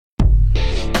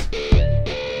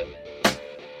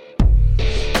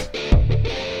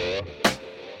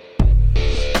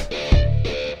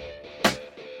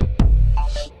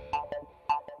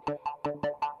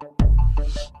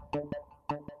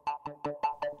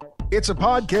It's a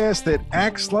podcast that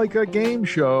acts like a game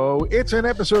show. It's an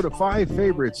episode of 5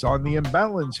 Favorites on the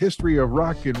Imbalanced history of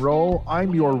rock and roll.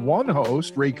 I'm your one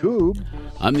host, Ray Koob.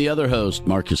 I'm the other host,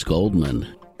 Marcus Goldman.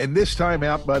 And this time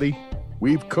out, buddy,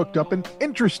 we've cooked up an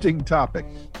interesting topic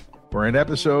for an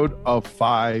episode of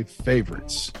 5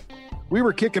 Favorites. We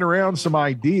were kicking around some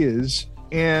ideas,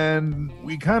 and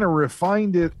we kind of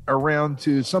refined it around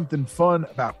to something fun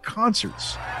about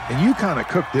concerts. And you kind of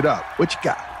cooked it up. What you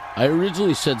got? I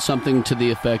originally said something to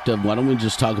the effect of, why don't we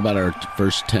just talk about our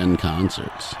first 10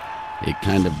 concerts? It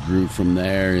kind of grew from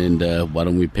there, and why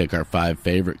don't we pick our 5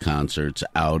 favorite concerts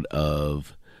out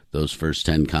of those first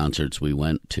 10 concerts we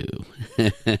went to?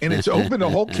 And it's opened a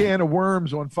whole can of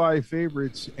worms on 5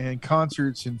 favorites and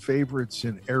concerts and favorites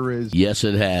and eras. Yes,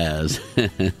 it has.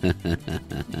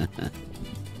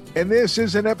 And this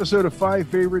is an episode of 5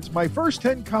 Favorites, my first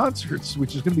 10 concerts,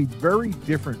 which is going to be very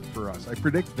different for us. I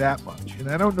predict that much. And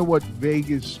I don't know what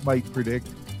Vegas might predict,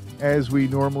 as we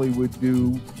normally would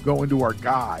do, go into our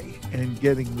guy and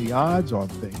getting the odds on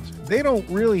things. They don't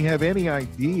really have any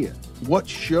idea what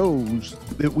shows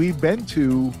that we've been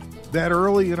to that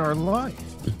early in our life.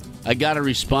 I got a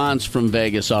response from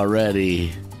Vegas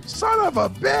already. Son of a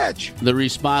bitch! The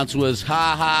response was,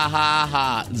 ha, ha, ha,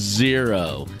 ha,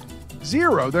 0.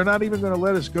 0. They're not even going to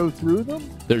let us go through them?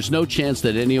 There's no chance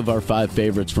that any of our 5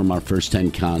 favorites from our first 10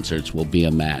 concerts will be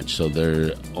a match. So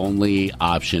their only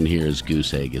option here is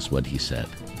goose egg, is what he said.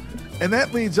 And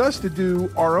that leads us to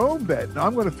do our own bet. Now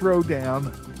I'm going to throw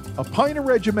down a pint of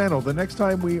Regimental the next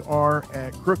time we are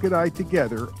at Crooked Eye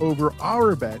together over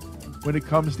our bet when it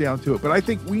comes down to it. But I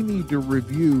think we need to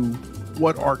review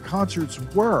what our concerts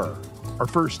were, our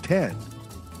first 10.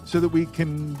 So that we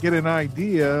can get an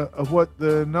idea of what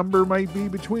the number might be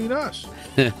between us.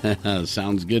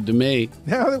 Sounds good to me.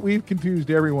 Now that we've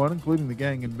confused everyone, including the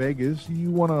gang in Vegas,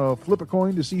 you want to flip a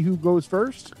coin to see who goes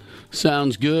first?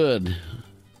 Sounds good.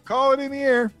 Call it in the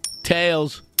air.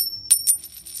 Tails.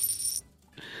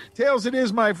 Tails it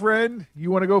is, my friend.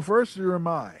 You want to go first, or am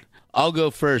I? I'll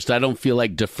go first. I don't feel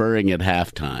like deferring at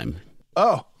halftime.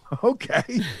 Oh.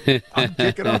 Okay, I'm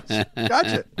kicking off.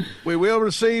 Gotcha. We will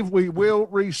receive. We will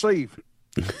receive.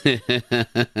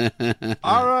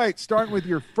 All right, starting with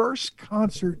your first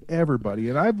concert ever, buddy.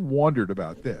 And I've wondered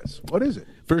about this. What is it?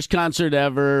 First concert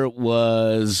ever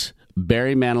was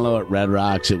Barry Manilow at Red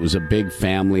Rocks. It was a big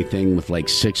family thing with like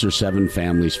 6 or 7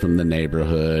 families from the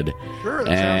neighborhood. Sure, that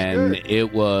sounds good. And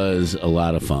it was a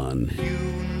lot of fun.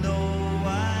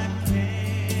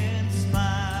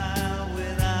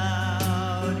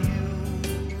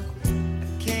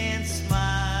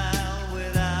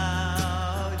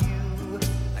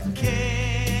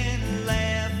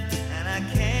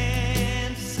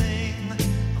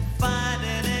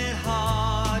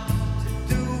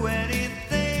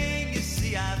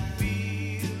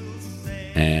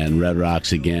 And Red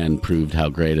Rocks, again, proved how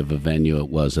great of a venue it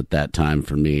was at that time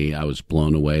for me. I was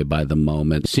blown away by the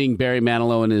moment. Seeing Barry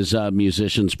Manilow and his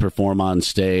musicians perform on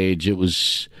stage, it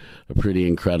was a pretty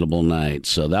incredible night.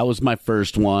 So that was my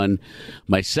first one.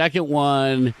 My second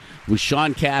one was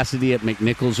Sean Cassidy at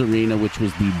McNichols Arena, which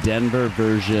was the Denver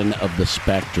version of the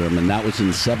Spectrum. And that was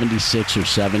in 76 or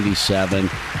 77.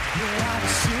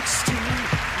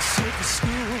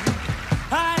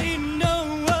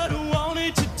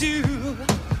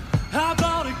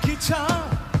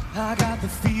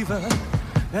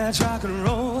 That's rock and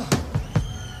roll.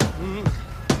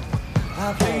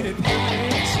 I played it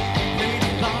once, played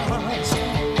it bars.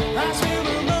 I spent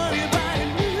my money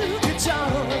buying new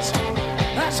guitars.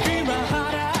 I screamed my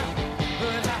heart out,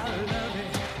 but I love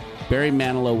it. Barry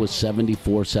Manilow was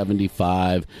 74,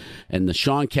 75, and the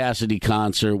Sean Cassidy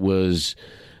concert was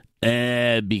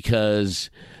because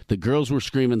the girls were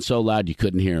screaming so loud you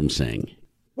couldn't hear them sing.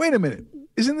 Wait a minute.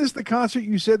 Isn't this the concert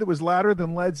you said that was louder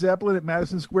than Led Zeppelin at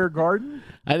Madison Square Garden?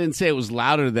 I didn't say it was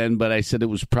louder then, but I said it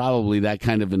was probably that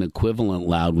kind of an equivalent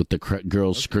loud with the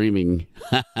girls screaming.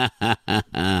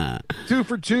 2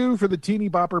 for 2 for the teeny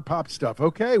bopper pop stuff.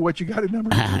 Okay, what you got at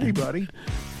number 3, buddy?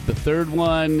 The third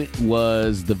one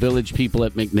was the Village People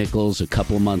at McNichols a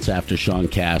couple of months after Sean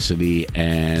Cassidy,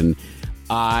 and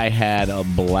I had a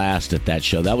blast at that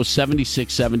show. That was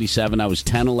 76, 77. I was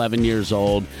 10, 11 years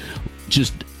old.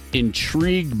 Just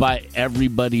intrigued by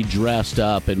everybody dressed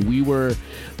up, and we were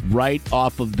right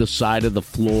off of the side of the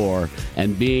floor,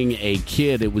 and being a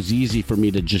kid, it was easy for me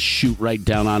to just shoot right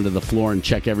down onto the floor and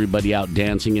check everybody out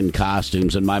dancing in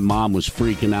costumes, and my mom was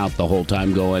freaking out the whole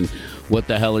time going, what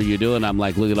the hell are you doing? I'm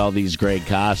like, look at all these great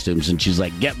costumes. And she's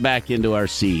like, get back into our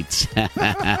seats. Well,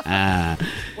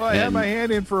 I had my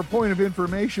hand in for a point of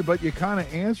information, but you kind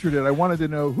of answered it. I wanted to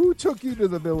know who took you to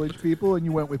the Village People, and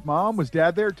you went with Mom. Was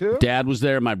Dad there too? Dad was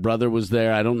there. My brother was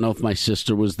there. I don't know if my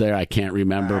sister was there. I can't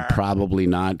remember. Probably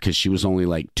not, because she was only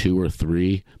like 2 or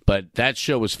 3. But that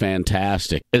show was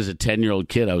fantastic. As a 10-year-old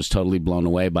kid, I was totally blown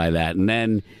away by that. And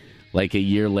then, like a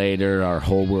year later, our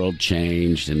whole world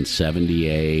changed. In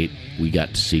 78, we got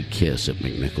to see Kiss at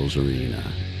McNichols Arena.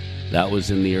 That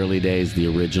was in the early days, the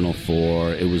original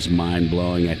 4. It was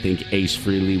mind-blowing. I think Ace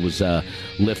Frehley was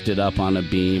lifted up on a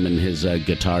beam, and his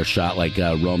guitar shot like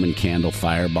Roman candle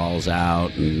fireballs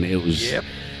out. And it was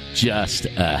just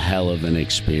a hell of an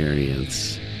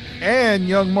experience. And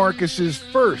young Marcus's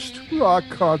first rock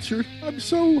concert. I'm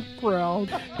so proud.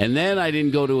 And then I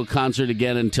didn't go to a concert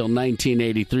again until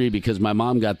 1983 because my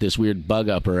mom got this weird bug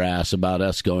up her ass about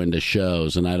us going to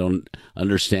shows, and I don't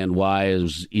understand why. It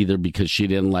was either because she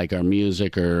didn't like our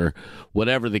music or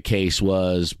whatever the case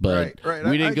was, but right.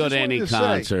 we didn't go to any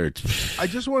concerts. I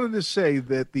just wanted to say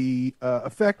that the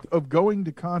effect of going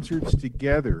to concerts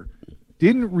together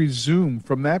didn't resume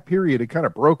from that period. It kind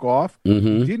of broke off.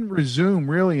 It didn't resume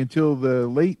really until the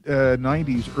late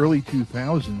 90s, early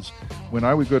 2000s, when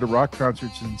I would go to rock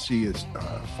concerts and see his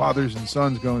fathers and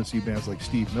sons going to see bands like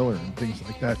Steve Miller and things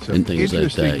like that. So and things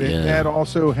interesting like that, that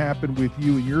also happened with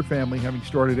you and your family, having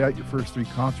started out your first 3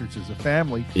 concerts as a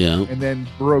family, and then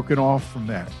broken off from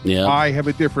that. I have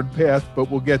a different path,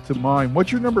 but we'll get to mine.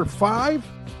 What's your number 5?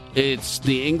 It's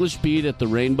the English Beat at the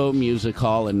Rainbow Music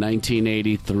Hall in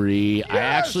 1983. Yes! I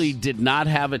actually did not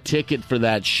have a ticket for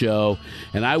that show,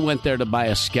 and I went there to buy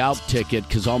a scalp ticket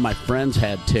because all my friends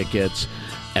had tickets.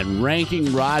 And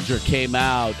Ranking Roger came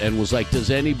out and was like, does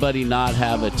anybody not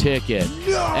have a ticket?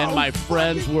 No, and my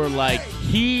friends were like,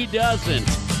 he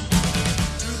doesn't.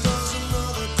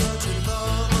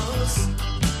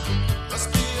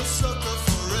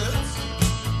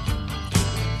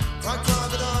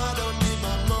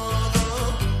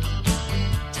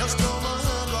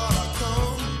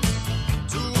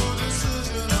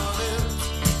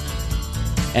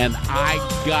 And I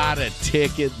got a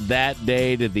ticket that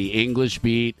day to the English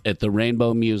Beat at the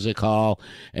Rainbow Music Hall,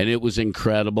 and it was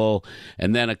incredible.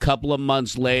 And then a couple of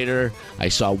months later, I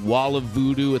saw Wall of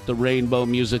Voodoo at the Rainbow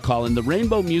Music Hall. And the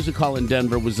Rainbow Music Hall in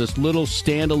Denver was this little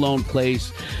standalone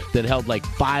place that held like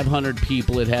 500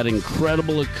 people. It had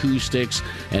incredible acoustics,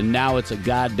 and now it's a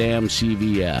goddamn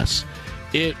CVS.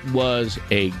 It was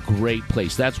a great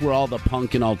place. That's where all the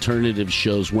punk and alternative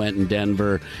shows went in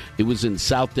Denver. It was in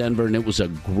South Denver, and it was a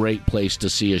great place to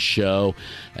see a show.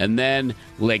 And then,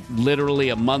 like, literally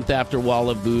a month after Wall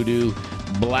of Voodoo,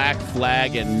 Black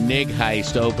Flag and Nig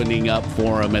Heist opening up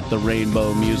for him at the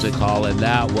Rainbow Music Hall, and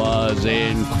that was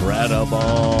incredible.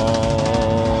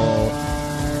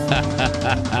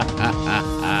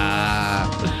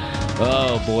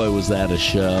 Oh, boy, was that a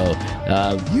show.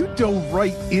 You dove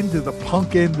right into the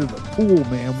punk end of the pool,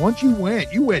 man. Once you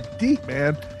went deep,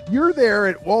 man. You're there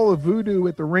at Wall of Voodoo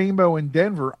at the Rainbow in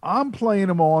Denver. I'm playing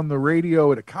them on the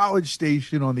radio at a college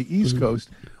station on the East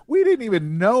Coast. We didn't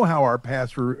even know how our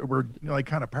paths were like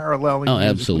kind of paralleling. Oh,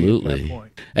 absolutely. At that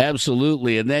point.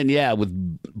 Absolutely. And then, with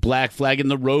Black Flag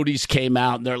and the Roadies came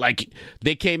out, and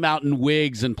they came out in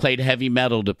wigs and played heavy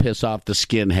metal to piss off the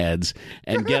skinheads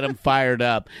and get them fired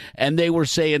up. And they were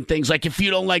saying things like, if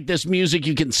you don't like this music,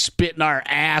 you can spit in our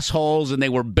assholes. And they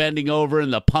were bending over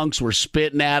and the punks were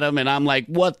spitting at them. And I'm like,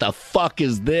 what the fuck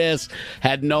is this?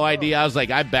 Had no idea. I was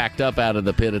like, I backed up out of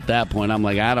the pit at that point. I'm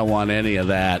like, I don't want any of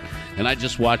that. And I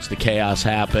just watched the chaos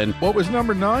happen. What was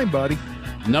number 9, buddy?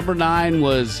 Number 9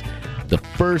 was the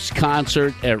first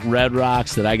concert at Red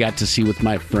Rocks that I got to see with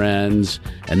my friends,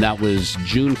 and that was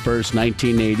June 1st,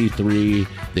 1983,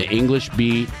 the English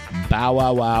Beat, Bow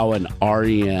Wow Wow, and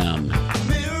R.E.M.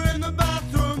 Mirror in the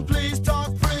bathroom, please talk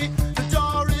free. The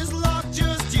door is locked,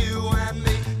 just you and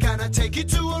me. Can I take you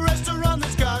to a restaurant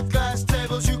that's got glass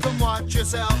tables? You can watch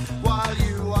yourself while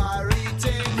you are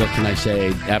eating. What can I say?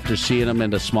 After seeing them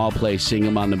in a small place, seeing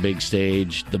them on the big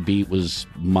stage, the Beat was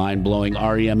mind-blowing.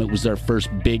 R.E.M., it was their first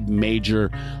big major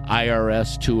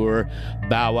IRS tour.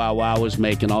 Bow Wow Wow was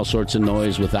making all sorts of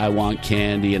noise with I Want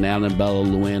Candy, and Annabella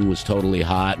Lewin was totally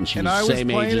hot, and she was the same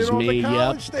age as me. And I was playing it on the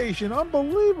college station.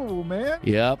 Unbelievable, man.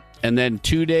 Yep. And then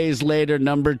 2 days later,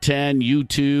 number 10,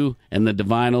 U2 and the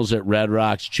Divinyls at Red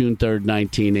Rocks, June 3rd,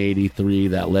 1983,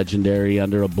 that legendary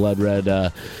Under a Blood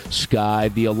Red Sky.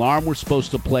 The Alarm were supposed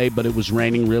to play, but it was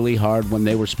raining really hard when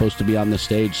they were supposed to be on the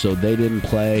stage, so they didn't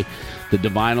play. The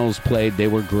Divinyls played. They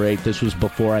were great. This was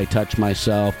before I Touched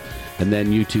Myself. And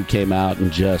then U2 came out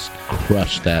and just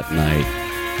crushed that night.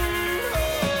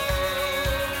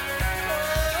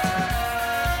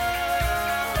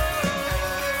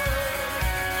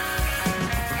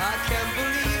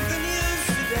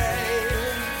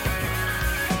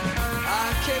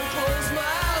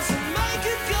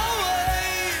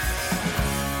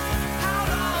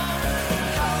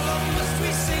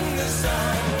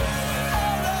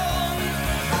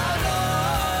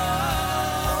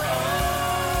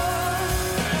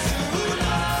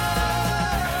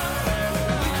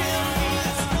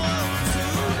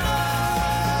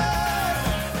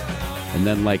 And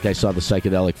then, I saw the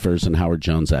Psychedelic Furs and Howard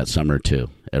Jones that summer, too,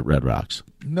 at Red Rocks.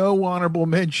 No honorable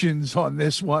mentions on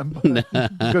this one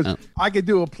because I could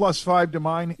do a +5 to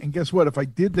mine. And guess what? If I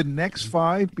did the next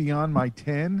 5 beyond my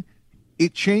 10,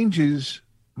 it changes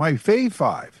my fave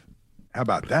 5. How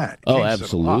about that? Oh,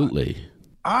 absolutely.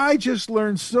 I just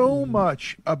learned so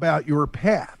much about your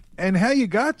path and how you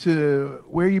got to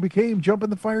where you became Jump in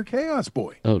the Fire Chaos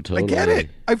Boy. Oh, totally. I get it.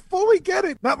 I fully get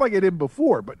it. Not like I did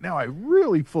before, but now I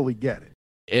really fully get it.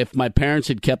 If my parents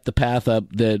had kept the path up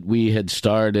that we had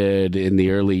started in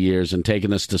the early years and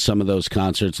taken us to some of those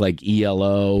concerts like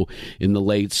ELO in the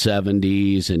late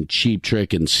 70s and Cheap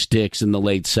Trick and Styx in the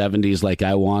late 70s like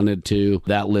I wanted to,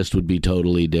 that list would be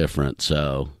totally different.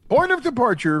 So, point of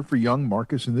departure for young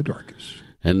Marcus in the Darkest.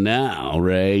 And now,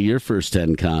 Ray, your first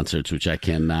 10 concerts, which I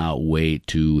cannot wait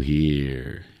to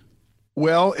hear.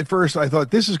 Well, at first I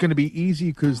thought this is going to be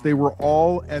easy because they were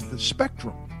all at the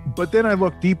Spectrum. But then I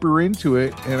looked deeper into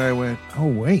it and I went, oh,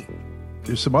 wait,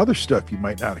 there's some other stuff you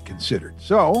might not have considered.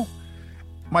 So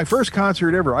my first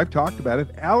concert ever, I've talked about it,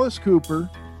 Alice Cooper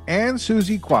and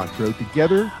Susie Quattro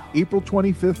together, April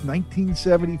 25th,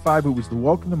 1975. It was the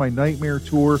Welcome to My Nightmare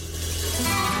tour.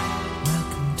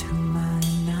 Welcome to my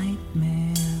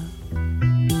nightmare.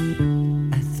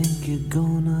 I think you're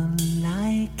gonna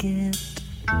like it.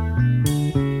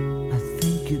 I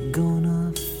think you're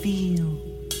gonna feel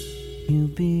you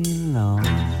belong. A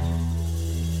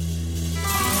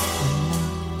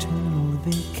nocturnal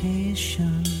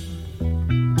vacation,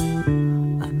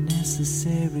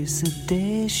 unnecessary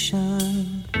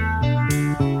sedation.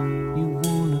 You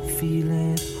wanna feel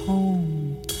at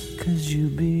home, 'cause you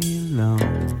belong.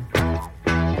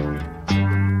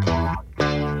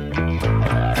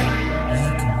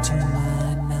 Welcome to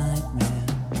my nightmare.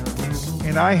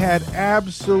 And I had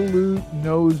absolute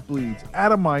nosebleeds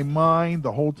out of my mind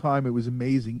the whole time. It was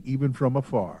amazing, even from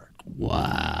afar.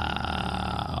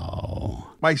 Wow.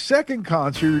 My second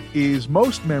concert is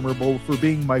most memorable for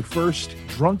being my first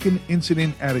drunken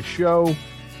incident at a show.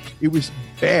 It was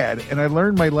bad, and I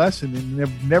learned my lesson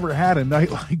and never had a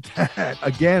night like that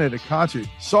again at a concert.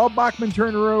 Saw Bachman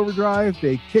Turner Overdrive.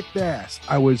 They kicked ass.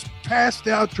 I was passed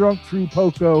out drunk through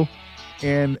Poco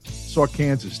and saw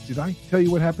Kansas. Did I tell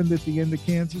you what happened at the end of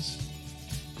Kansas?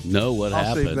 No, what I'll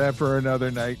happened? save that for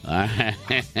another night. All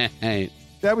right.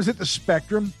 That was at the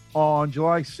Spectrum on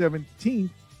July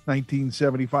 17th,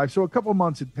 1975. So a couple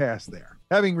months had passed there.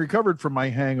 Having recovered from my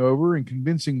hangover and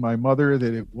convincing my mother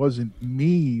that it wasn't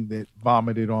me that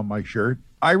vomited on my shirt,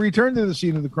 I returned to the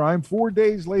scene of the crime 4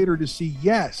 days later to see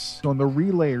Yes on the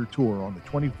Relayer tour on the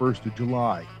 21st of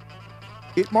July.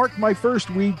 It marked my first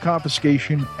weed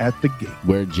confiscation at the gate.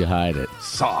 Where'd you hide it?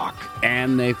 Sock.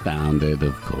 And they found it,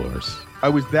 of course. I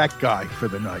was that guy for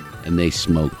the night. And they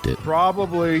smoked it.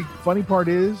 Probably. Funny part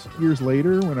is, years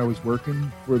later, when I was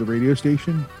working for the radio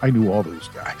station, I knew all those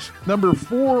guys. Number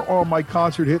 4 on my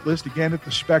concert hit list, again at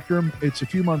the Spectrum. It's a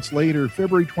few months later,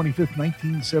 February 25th,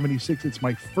 1976. It's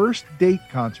my first date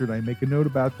concert. I make a note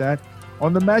about that.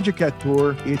 On the Magic Cat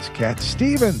tour, it's Cat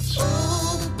Stevens.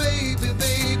 Oh, baby,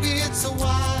 baby, it's a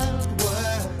wild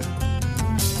world.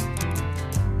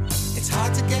 It's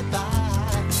hard to get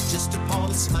by just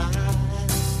upon a smile.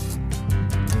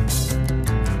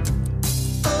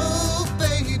 Oh,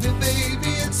 baby,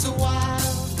 baby, it's a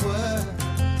wild world.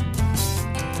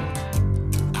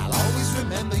 I'll always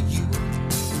remember you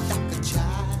like a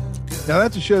child. Now,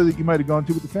 that's a show that you might have gone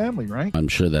to with the family, right? I'm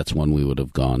sure that's one we would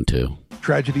have gone to.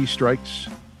 Tragedy strikes,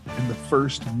 and the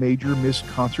first major missed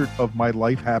concert of my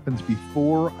life happens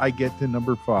before I get to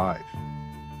number 5.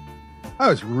 I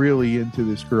was really into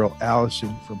this girl,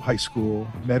 Allison, from high school.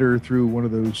 Met her through one of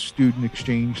those student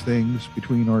exchange things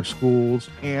between our schools.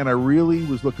 And I really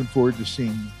was looking forward to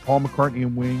seeing Paul McCartney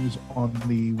and Wings on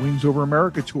the Wings Over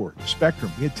America tour, the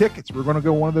Spectrum. We had tickets. We were going to go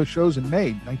to one of those shows in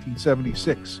May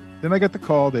 1976. Then I got the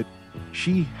call that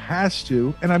she has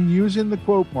to, and I'm using the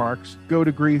quote marks, go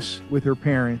to Greece with her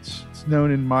parents. It's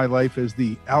known in my life as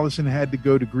the Allison had to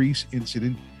go to Greece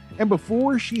incident. And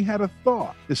before she had a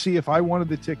thought to see if I wanted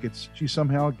the tickets, she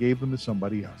somehow gave them to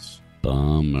somebody else.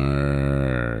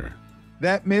 Bummer.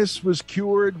 That miss was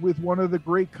cured with one of the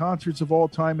great concerts of all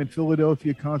time in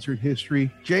Philadelphia concert history,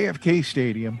 JFK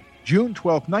Stadium, June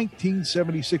 12,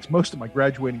 1976. Most of my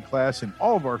graduating class and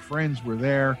all of our friends were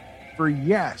there for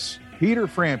Yes, Peter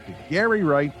Frampton, Gary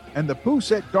Wright, and the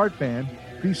Poussette Dart Band,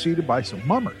 preceded by some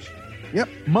mummers. Yep,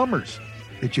 mummers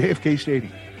at JFK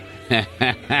Stadium.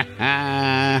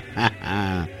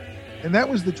 And that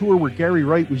was the tour where Gary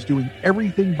Wright was doing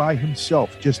everything by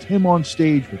himself, just him on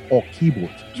stage with all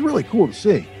keyboards. It was really cool to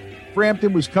see.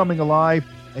 Frampton was coming alive,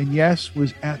 and Yes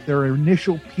was at their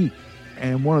initial peak.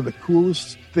 and one of the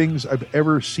coolest things I've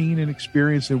ever seen and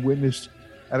experienced and witnessed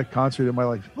at a concert in my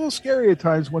life. A little scary at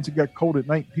times once it got cold at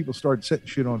night and people started setting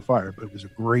shit on fire, but it was a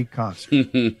great concert.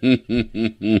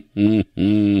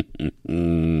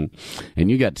 And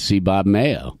you got to see Bob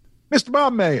Mayo. Mr.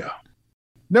 Bob Mayo.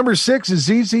 Number 6 is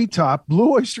ZZ Top,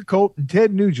 Blue Oyster Cult, and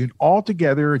Ted Nugent all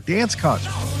together, a dance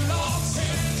concert.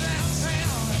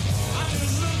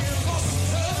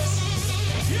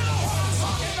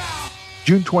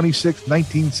 June 26,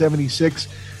 1976.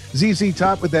 ZZ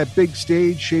Top with that big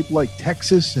stage shaped like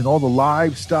Texas and all the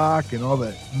livestock and all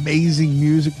the amazing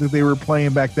music that they were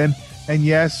playing back then. And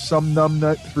yes, some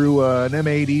numbnut threw an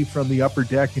M80 from the upper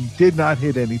deck and did not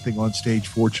hit anything on stage,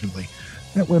 fortunately.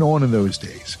 That went on in those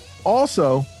days.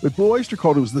 Also, with Blue Oyster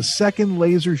Cult, it was the second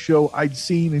laser show I'd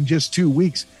seen in just 2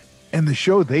 weeks. And the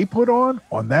show they put on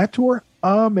that tour,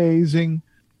 amazing.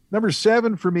 Number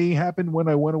 7 for me happened when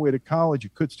I went away to college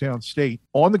at Kutztown State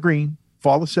on the Green.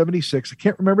 Fall of 76. I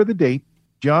can't remember the date.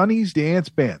 Johnny's Dance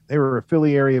Band. They were a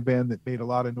Philly area band that made a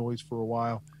lot of noise for a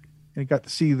while. And got to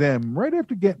see them right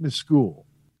after getting to school.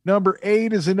 Number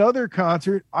 8 is another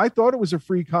concert. I thought it was a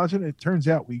free concert. And it turns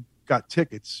out we got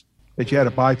tickets that you had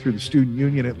to buy through the student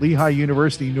union at Lehigh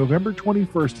University, November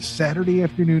 21st, a Saturday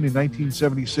afternoon in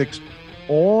 1976,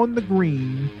 on the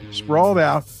Green, sprawled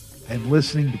out and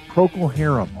listening to Procol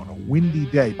Harum on a windy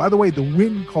day. By the way, the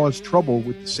wind caused trouble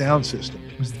with the sound system.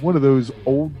 It was one of those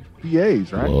old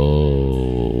PAs, right?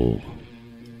 Oh.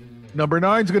 Number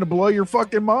 9 is going to blow your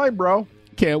fucking mind, bro.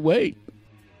 Can't wait.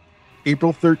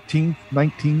 April 13th,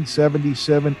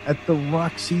 1977, at the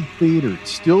Roxy Theater.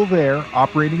 It's still there,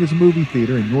 operating as a movie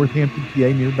theater in Northampton, PA,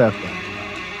 near Bethlehem.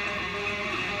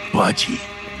 Budgie.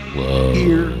 Whoa.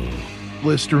 Ear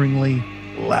blisteringly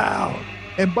loud.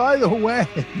 And by the way,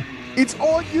 it's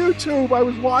on YouTube. I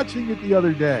was watching it the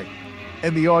other day.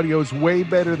 And the audio is way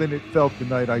better than it felt the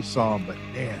night I saw him. But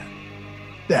man,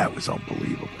 that was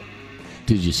unbelievable.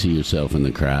 Did you see yourself in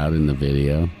the crowd in the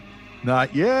video?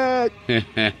 Not yet.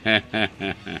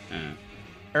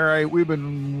 All right, we've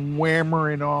been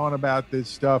whammering on about this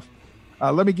stuff.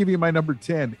 Let me give you my number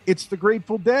 10. It's the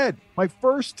Grateful Dead. My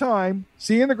first time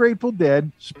seeing the Grateful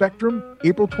Dead, Spectrum,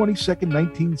 April 22nd,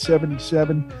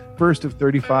 1977. First of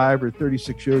 35 or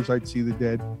 36 shows I'd see the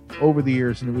Dead over the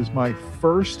years. And it was my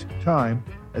first time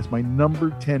as my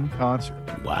number 10 concert.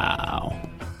 Wow.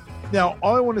 Now,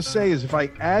 all I want to say is if I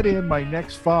add in my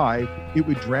next 5, it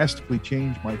would drastically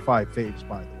change my 5 faves,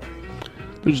 by the way.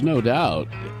 There's no doubt.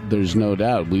 There's no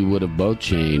doubt. We would have both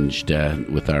changed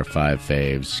with our 5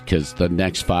 faves, because the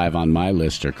next 5 on my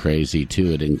list are crazy,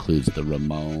 too. It includes the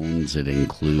Ramones. It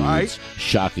includes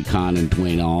Shaka Khan and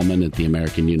Dwayne Allman at the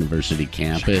American University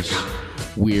campus.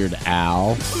 Weird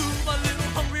Al.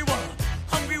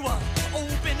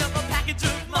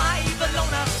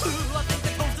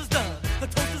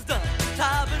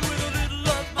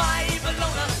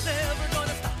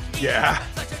 Yeah.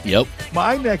 Yep.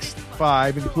 My next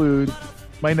 5 include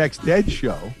my next Dead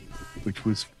show, which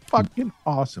was fucking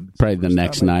awesome. It's Probably the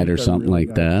next night or something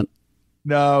like that.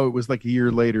 No, it was like a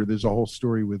year later. There's a whole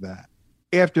story with that.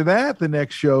 After that, the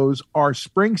next shows are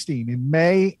Springsteen in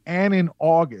May and in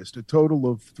August, a total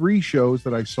of 3 shows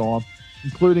that I saw,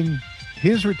 including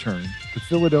his return to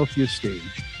Philadelphia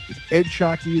stage with Ed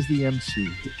Shockey as the MC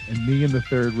and me in the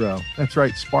third row. That's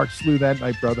right, Sparks flew that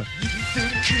night, brother.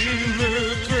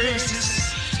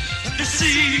 The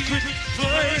secret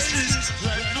places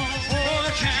that no boy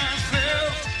can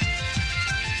fill.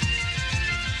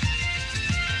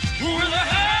 With a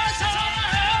house on a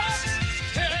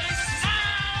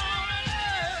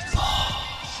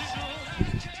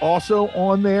house, also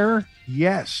on there,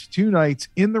 yes, 2 nights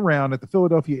in the round at the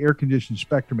Philadelphia Air-Conditioned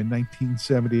Spectrum in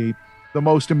 1978. The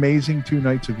most amazing 2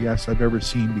 nights of Yes I've ever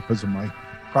seen because of my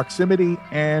proximity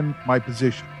and my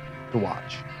position to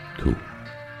watch. Cool.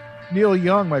 Neil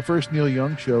Young, my first Neil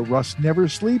Young show, Russ Never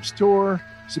Sleeps Tour,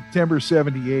 September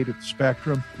 78 at the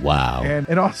Spectrum. Wow.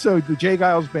 And also the Jay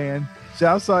Giles Band,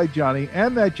 Southside Johnny,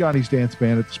 and that Johnny's Dance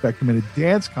Band at the Spectrum in a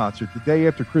dance concert the day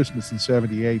after Christmas in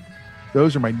 78.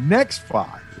 Those are my next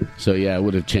 5. So, yeah, it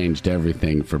would have changed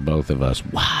everything for both of us.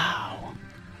 Wow.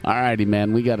 All righty,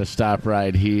 man. We got to stop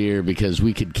right here because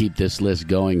we could keep this list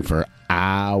going for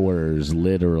hours,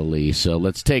 literally. So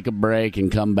let's take a break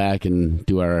and come back and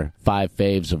do our 5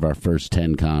 faves of our first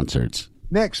 10 concerts.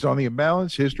 Next on the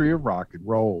Imbalanced History of Rock and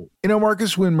Roll. You know,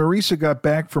 Marcus, when Marisa got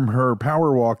back from her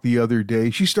power walk the other day,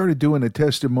 she started doing a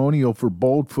testimonial for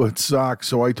Boldfoot socks.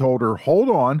 So I told her, hold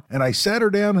on, and I sat her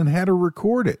down and had her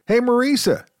record it. Hey,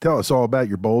 Marisa, tell us all about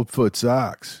your Boldfoot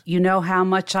socks. You know how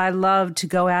much I love to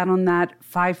go out on that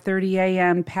 5:30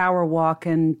 a.m. power walk,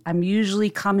 and I'm usually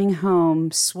coming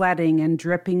home sweating and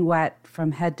dripping wet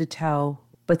from head to toe.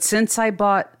 But since I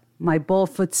bought my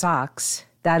bullfoot socks,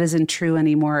 that isn't true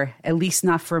anymore, at least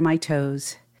not for my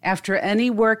toes. After any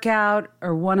workout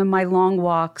or one of my long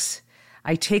walks,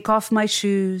 I take off my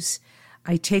shoes,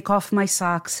 I take off my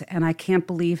socks, and I can't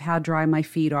believe how dry my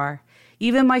feet are.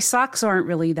 Even my socks aren't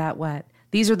really that wet.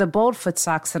 These are the Boldfoot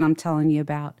socks that I'm telling you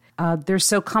about. They're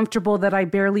so comfortable that I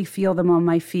barely feel them on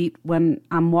my feet when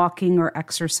I'm walking or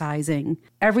exercising.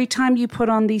 Every time you put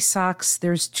on these socks,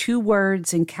 there's 2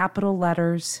 words in capital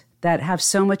letters that have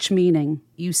so much meaning.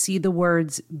 You see the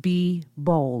words, be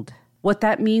bold. What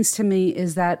that means to me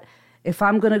is that if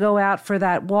I'm going to go out for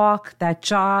that walk, that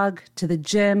jog, to the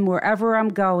gym, wherever I'm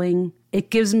going,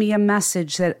 it gives me a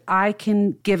message that I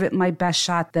can give it my best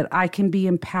shot, that I can be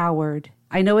empowered.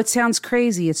 I know it sounds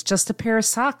crazy. It's just a pair of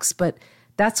socks, but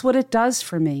that's what it does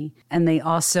for me. And they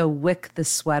also wick the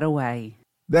sweat away.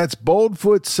 That's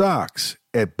Boldfoot Socks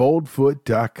at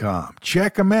boldfoot.com.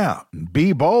 Check them out and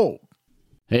be bold.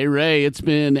 Hey, Ray, it's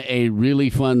been a really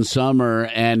fun summer,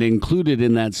 and included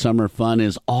in that summer fun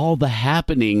is all the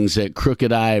happenings at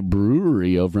Crooked Eye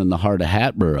Brewery over in the heart of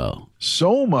Hatboro.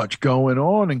 So much going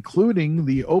on, including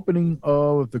the opening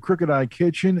of the Crooked Eye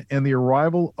Kitchen and the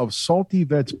arrival of Salty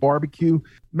Vet's Barbecue.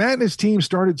 Matt and his team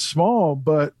started small,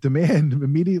 but demand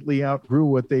immediately outgrew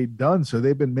what they'd done, so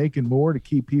they've been making more to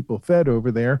keep people fed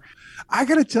over there. I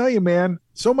got to tell you, man,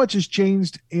 so much has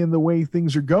changed in the way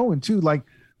things are going, too. Like,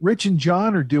 Rich and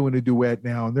John are doing a duet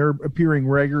now, and they're appearing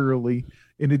regularly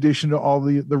in addition to all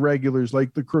the regulars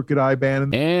like the Crooked Eye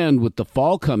Band. And with the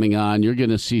fall coming on, you're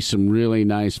going to see some really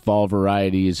nice fall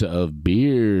varieties of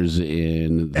beers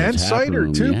in the and tap cider,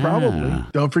 room. too, Yeah. probably.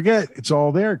 Don't forget, it's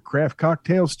all there. Craft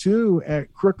cocktails, too,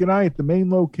 at Crooked Eye at the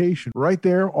main location, right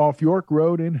there off York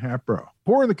Road in Hatboro.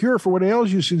 Pouring the cure for what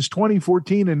ails you since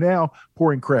 2014, and now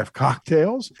pouring craft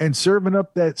cocktails and serving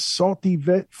up that Salty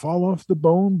Vet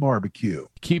fall-off-the-bone barbecue.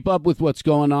 Keep up with what's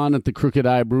going on at the Crooked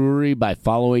Eye Brewery by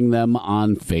following them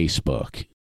on Facebook.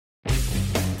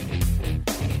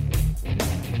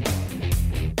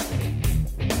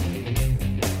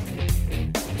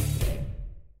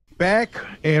 Back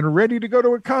and ready to go to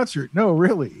a concert. No,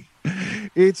 really.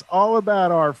 It's all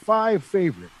about our 5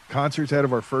 favorite concerts out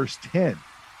of our first 10.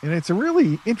 And it's a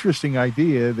really interesting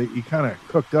idea that you kind of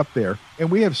cooked up there. And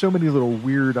we have so many little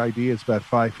weird ideas about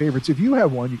 5 favorites. If you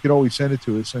have one, you could always send it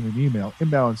to us on an email,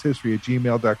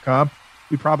 imbalancedhistory@gmail.com.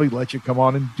 We'd probably let you come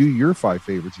on and do your 5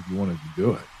 favorites if you wanted to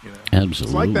do it. You know? Absolutely.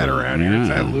 It's like that around here. It's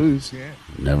that loose. Yeah.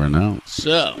 Never know.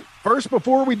 So, First,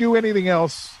 before we do anything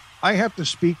else, I have to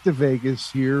speak to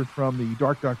Vegas here from the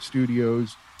Dark Duck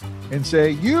Studios and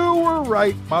say, you were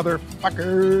right,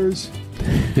 motherfuckers.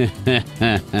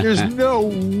 There's no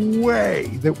way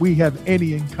that we have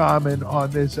any in common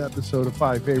on this episode of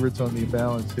 5 Favorites on the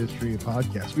Imbalanced History of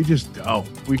Podcast. We just don't.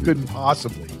 We couldn't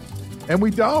possibly. And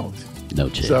we don't. no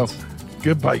chance. So,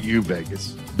 goodbye you,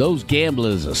 Vegas. Those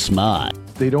gamblers are smart.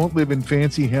 They don't live in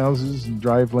fancy houses and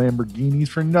drive Lamborghinis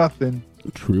for nothing.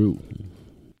 True.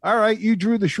 All right, you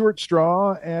drew the short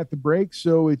straw at the break,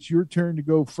 so it's your turn to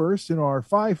go first in our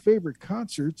 5 favorite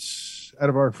concerts out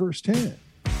of our first 10.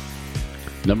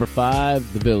 Number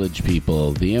 5, The Village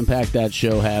People. The impact that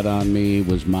show had on me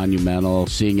was monumental.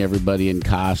 Seeing everybody in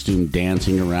costume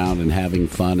dancing around and having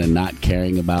fun and not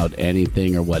caring about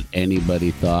anything or what anybody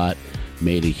thought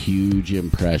made a huge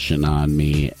impression on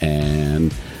me.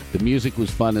 And the music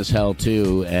was fun as hell,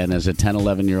 too. And as a 10,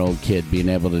 11-year-old kid, being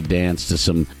able to dance to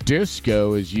some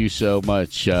disco, as you so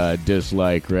much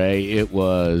dislike, Ray, it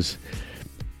was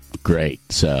great.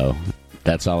 So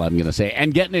that's all I'm going to say.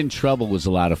 And getting in trouble was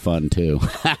a lot of fun, too.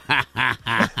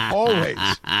 Always.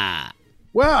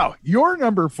 Wow, your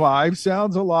number 5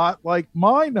 sounds a lot like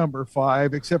my number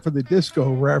 5, except for the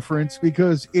disco reference,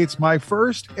 because it's my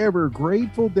first ever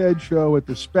Grateful Dead show at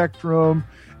the Spectrum,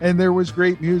 and there was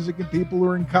great music, and people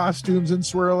were in costumes and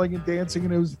swirling and dancing,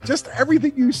 and it was just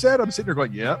everything you said. I'm sitting there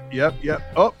going, yep.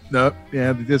 Oh, no,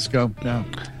 yeah, the disco, no.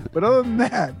 But other than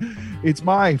that, it's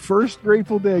my first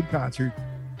Grateful Dead concert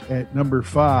at number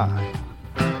 5.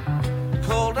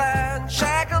 Cold and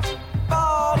shackles,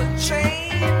 ball and chain.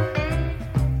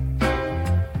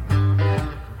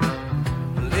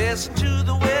 Listen to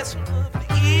the whistle of the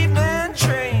evening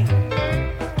train.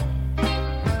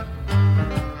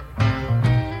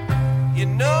 You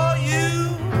know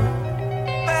you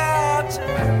bound to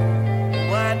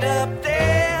wind up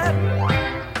dead.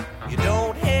 You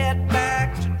don't head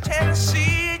back to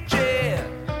Tennessee yet.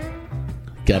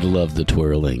 Gotta love the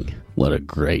twirling. What a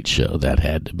great show that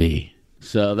had to be.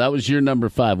 So that was your number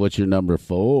 5. What's your number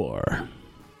 4?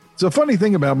 It's a funny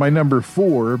thing about my number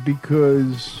 4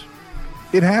 because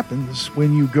it happens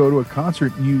when you go to a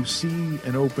concert and you see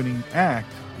an opening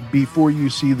act before you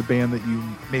see the band that you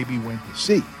maybe went to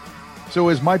see. So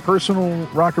as my personal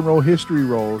rock and roll history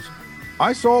rolls,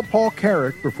 I saw Paul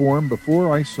Carrick perform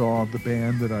before I saw the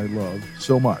band that I love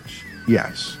so much.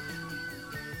 Yes.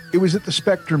 It was at the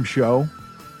Spectrum show,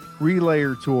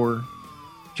 Relayer tour,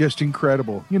 just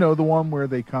incredible. You know, the one where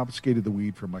they confiscated the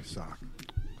weed from my sock.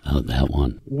 Oh, that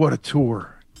one. What a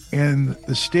tour. And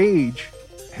the stage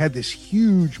had this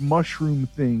huge mushroom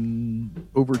thing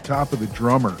over top of the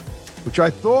drummer, which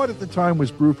I thought at the time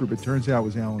was Bruford, but turns out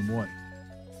was Alan White.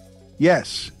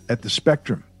 Yes, at the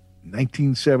Spectrum,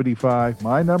 1975,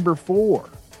 my number 4.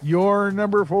 Your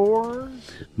number 4?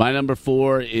 My number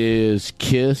 4 is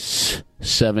Kiss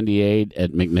 78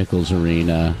 at McNichols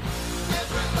Arena.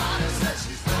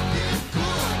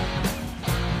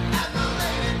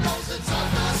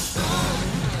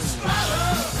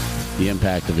 The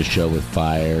impact of a show with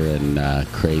fire and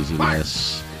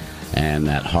craziness and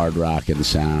that hard rockin'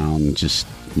 sound, just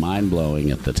mind-blowing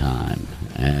at the time.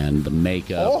 And the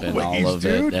makeup and all of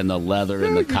it, and the leather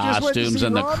and the costumes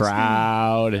and the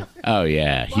crowd. Oh,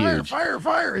 yeah, huge.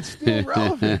 Fire, it's still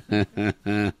relevant.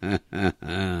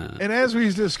 And as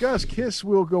we've discussed, Kiss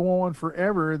will go on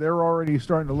forever. They're already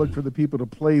starting to look for the people to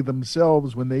play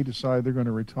themselves when they decide they're going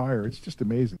to retire. It's just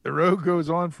amazing. The road goes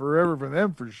on forever for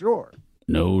them, for sure.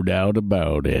 No doubt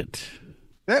about it.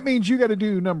 That means you got to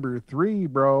do number 3,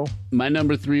 bro. My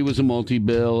number 3 was a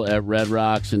multi-bill at Red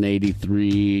Rocks in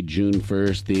 83, June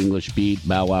 1st, the English Beat,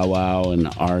 Bow Wow Wow, and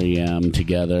REM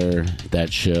together.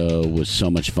 That show was so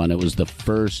much fun. It was the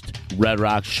first Red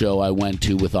Rocks show I went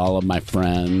to with all of my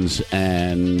friends,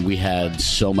 and we had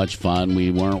so much fun. We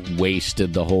weren't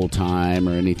wasted the whole time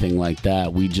or anything like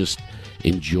that. We just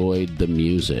enjoyed the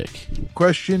music.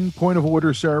 Question, point of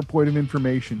order, Sarah, point of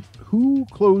information. Who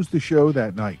closed the show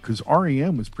that night? Because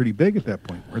REM was pretty big at that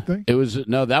point, weren't they?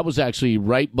 That was actually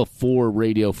right before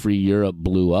Radio Free Europe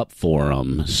blew up for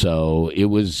them. So it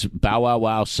was Bow Wow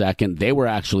Wow second. They were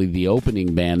actually the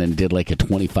opening band and did like a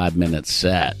 25-minute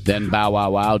set. Then Bow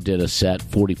Wow Wow did a set,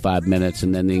 45 minutes,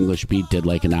 and then the English Beat did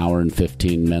like an hour and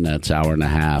 15 minutes, hour and a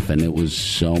half, and it was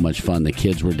so much fun. The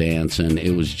kids were dancing.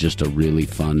 It was just a really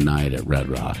fun night at Red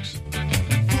Rocks.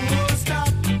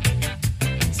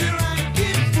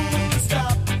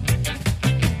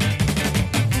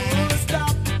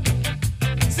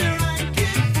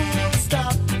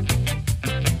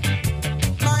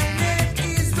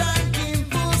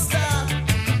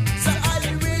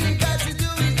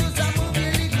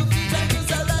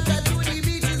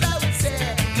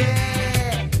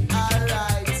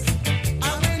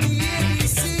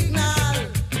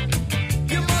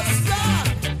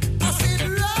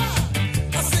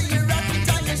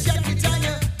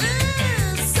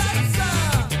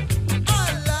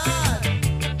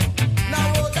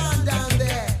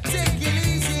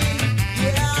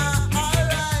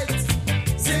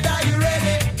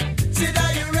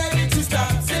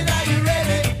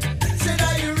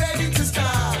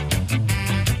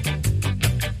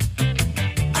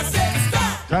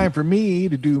 Time for me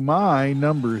to do my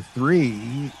number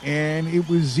 3, and it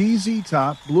was ZZ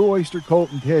Top, Blue Oyster Cult,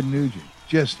 and Ted Nugent.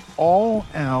 Just all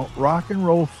out rock and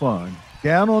roll fun.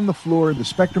 Down on the floor of the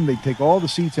Spectrum, they'd take all the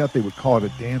seats out. They would call it a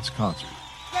dance concert.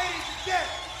 Ladies and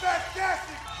gentlemen,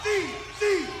 fantastic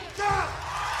ZZ Top!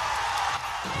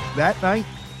 That night,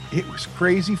 it was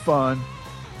crazy fun.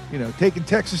 You know, taking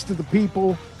Texas to the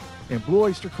people, and Blue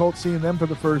Oyster Cult, seeing them for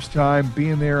the first time,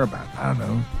 being there about,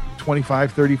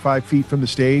 25, 35 feet from the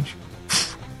stage.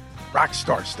 Rock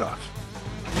star stuff.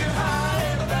 Get high,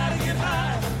 everybody get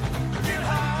high. Get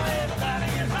high,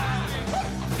 everybody get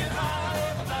high. Get high,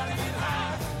 everybody get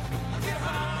high. Get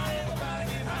high, everybody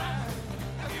get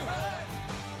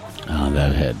high. Oh,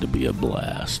 that had to be a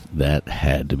blast. That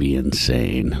had to be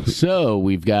insane. So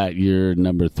we've got your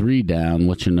number 3 down.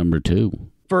 What's your number 2?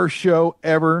 First show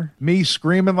ever. Me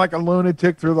screaming like a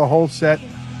lunatic through the whole set.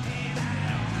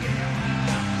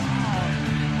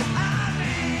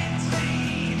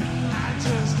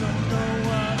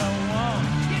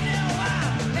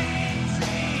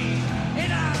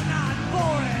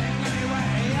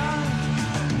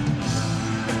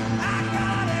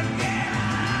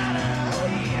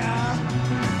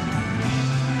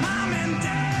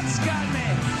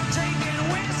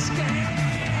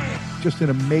 Just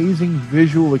an amazing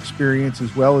visual experience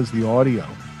as well as the audio.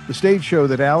 The stage show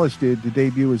that Alice did to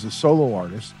debut as a solo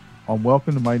artist on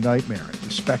Welcome to My Nightmare at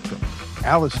the Spectrum.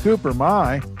 Alice Cooper,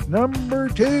 my number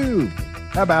 2.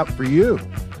 How about for you?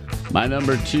 My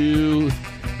number 2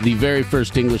 the very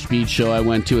first English Beat show I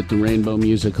went to at the Rainbow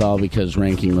Music Hall because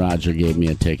Ranking Roger gave me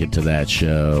a ticket to that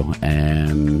show,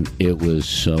 and it was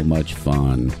so much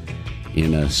fun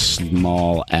in a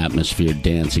small atmosphere,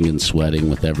 dancing and sweating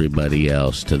with everybody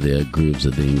else to the grooves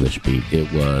of the English Beat.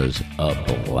 It was a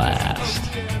blast.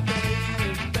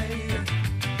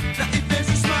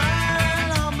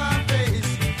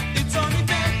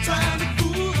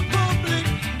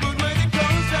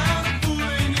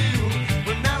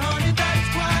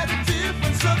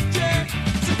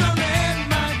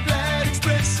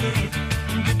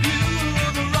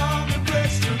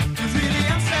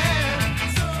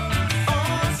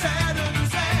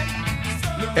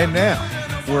 And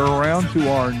now we're around to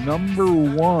our number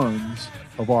ones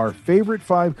of our favorite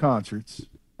 5 concerts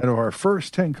and of our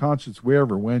first 10 concerts we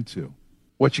ever went to.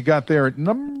 What you got there at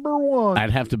number 1?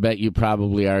 I'd have to bet you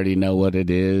probably already know what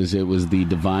it is. It was the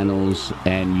Divinyls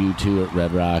and U2 at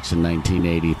Red Rocks in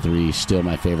 1983. Still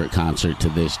my favorite concert to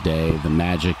this day. The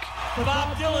magic.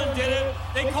 Bob Dylan did it.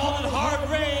 They called it Hard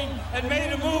Rain and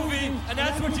made a movie, and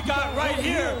that's what you got right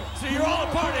here. So you're all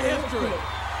a part of history.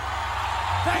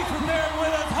 Thanks for bearing with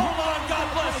us. Hold on.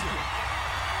 God bless you.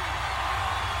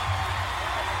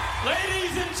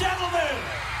 Ladies and gentlemen,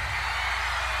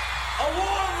 a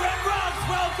warm Red Rocks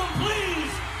welcome, please,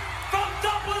 from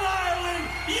Dublin, Ireland,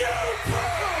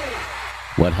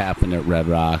 U2! What happened at Red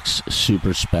Rocks,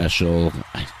 super special.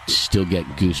 I still get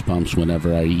goosebumps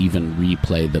whenever I even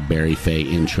replay the Barry Faye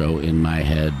intro in my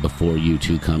head before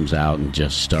U2 comes out and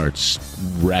just starts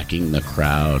wrecking the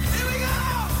crowd.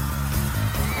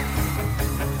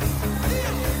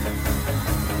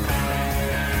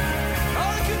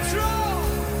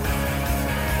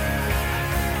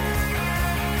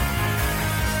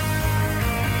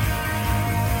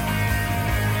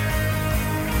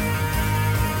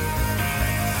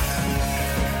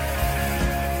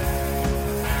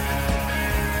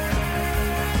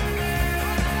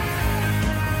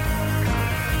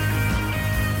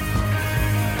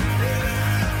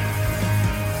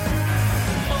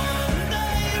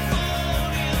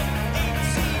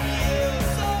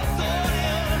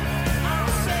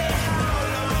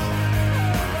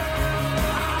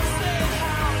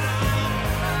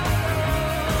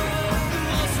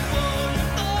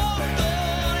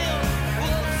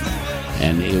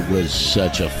 And it was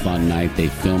such a fun night. They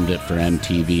filmed it for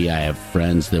MTV. I have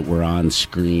friends that were on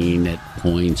screen at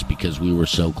points because we were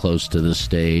so close to the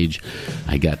stage.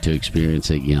 I got to experience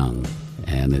it young,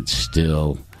 and it's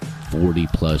still 40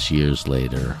 plus years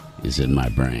later is in my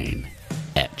brain,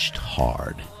 etched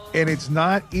hard. And it's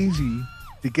not easy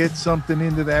to get something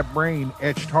into that brain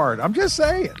etched hard. I'm just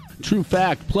saying. True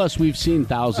fact. Plus, we've seen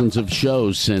thousands of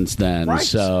shows since then. Right.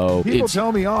 So people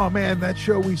tell me, oh, man, that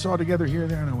show we saw together here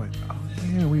and there. And I went, oh,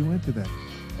 yeah, we went to that.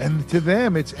 And to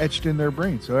them, it's etched in their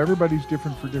brain. So everybody's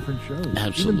different for different shows.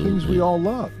 Absolutely. Even things we all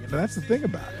love. You know, that's the thing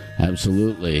about it.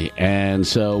 Absolutely. And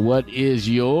so what is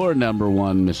your number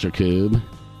one, Mr. Coob?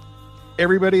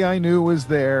 Everybody I knew was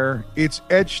there. It's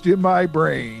etched in my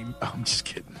brain. I'm just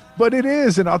kidding. But it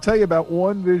is, and I'll tell you about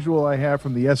one visual I have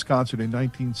from the Yes concert in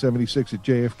 1976 at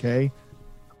JFK,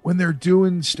 when they're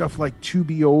doing stuff like To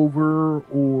Be Over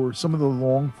or some of the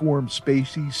long-form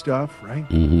spacey stuff, right?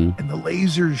 Mm-hmm. And the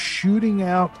lasers shooting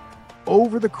out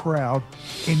over the crowd,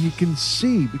 and you can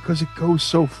see, because it goes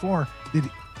so far, that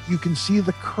you can see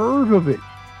the curve of it,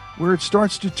 where it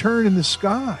starts to turn in the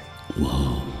sky.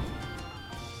 Whoa.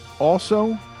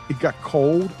 Also, it got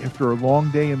cold after a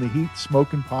long day in the heat,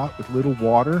 smoking pot with little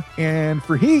water. And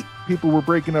for heat, people were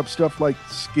breaking up stuff like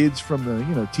skids from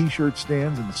the, T-shirt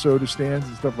stands and the soda stands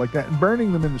and stuff like that and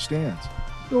burning them in the stands.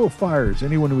 Little fires.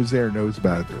 Anyone who was there knows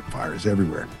about it. There were fires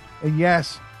everywhere. And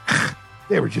yes,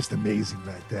 they were just amazing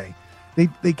that day.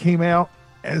 They came out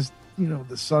as,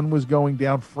 the sun was going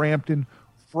down. Frampton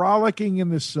frolicking in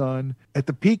the sun at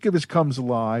the peak of his Comes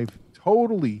Alive.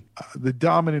 Totally the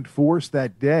dominant force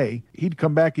that day. He'd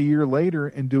come back a year later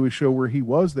and do a show where he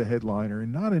was the headliner,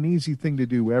 and not an easy thing to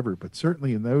do ever, but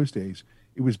certainly in those days,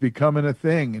 it was becoming a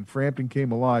thing, and Frampton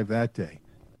came alive that day.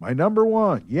 My number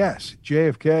one, yes,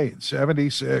 JFK in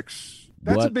 76.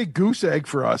 That's a big goose egg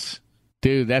for us.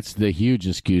 Dude, that's the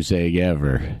hugest goose egg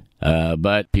ever.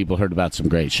 But people heard about some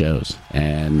great shows,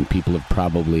 and people have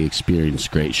probably experienced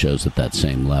great shows at that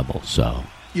same level, so...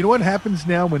 You know what happens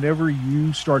now whenever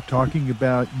you start talking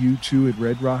about U2 at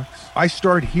Red Rocks? I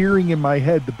start hearing in my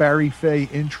head the Barry Faye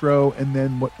intro and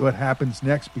then what happens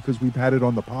next, because we've had it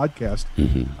on the podcast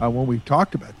when we've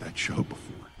talked about that show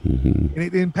before. And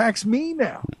it impacts me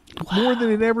now more than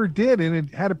it ever did. And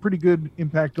it had a pretty good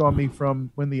impact on me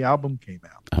from when the album came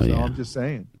out. I'm just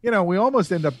saying. We almost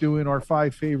end up doing our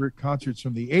 5 favorite concerts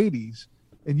from the 80s.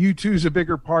 And U2's a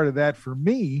bigger part of that for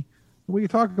me. We can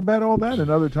talk about all that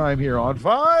another time here on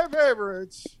Five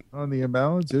Favorites on the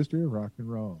Imbalanced History of Rock and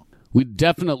Roll. We'd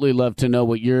definitely love to know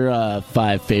what your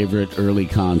 5 favorite early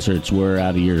concerts were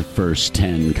out of your first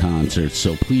 10 concerts.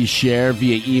 So please share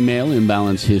via email,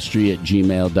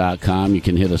 imbalancedhistory@gmail.com. You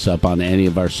can hit us up on any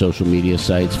of our social media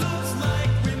sites. Looks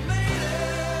like we made it.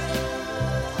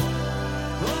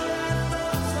 But I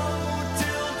thought so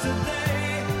till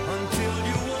today, until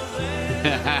you were there.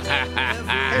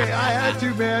 Hey, I had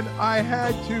to, man. I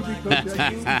had to because I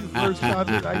knew it was the first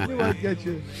concert. I knew I'd get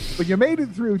you. But you made it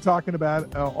through talking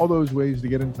about all those ways to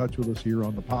get in touch with us here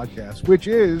on the podcast, which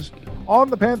is on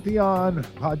the Pantheon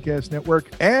Podcast Network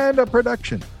and a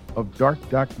production of Dark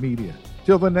Doc Media.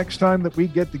 Till the next time that we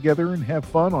get together and have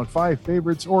fun on Five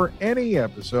Favorites or any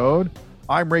episode,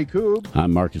 I'm Ray Koob.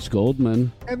 I'm Marcus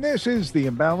Goldman And this is the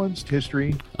Imbalanced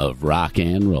History of Rock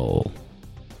and Roll.